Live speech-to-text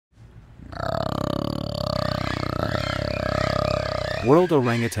World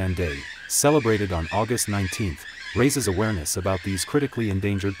Orangutan Day, celebrated on August 19, raises awareness about these critically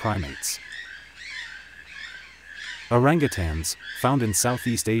endangered primates. Orangutans, found in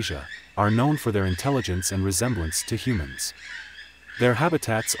Southeast Asia, are known for their intelligence and resemblance to humans. Their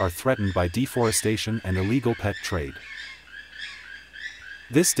habitats are threatened by deforestation and illegal pet trade.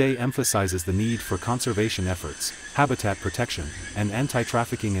 This day emphasizes the need for conservation efforts, habitat protection, and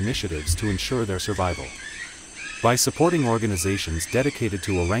anti-trafficking initiatives to ensure their survival. By supporting organizations dedicated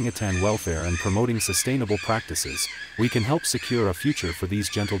to orangutan welfare and promoting sustainable practices, we can help secure a future for these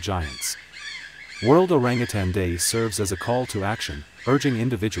gentle giants. World Orangutan Day serves as a call to action, urging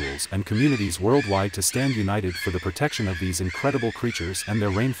individuals and communities worldwide to stand united for the protection of these incredible creatures and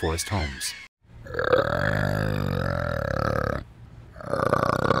their rainforest homes.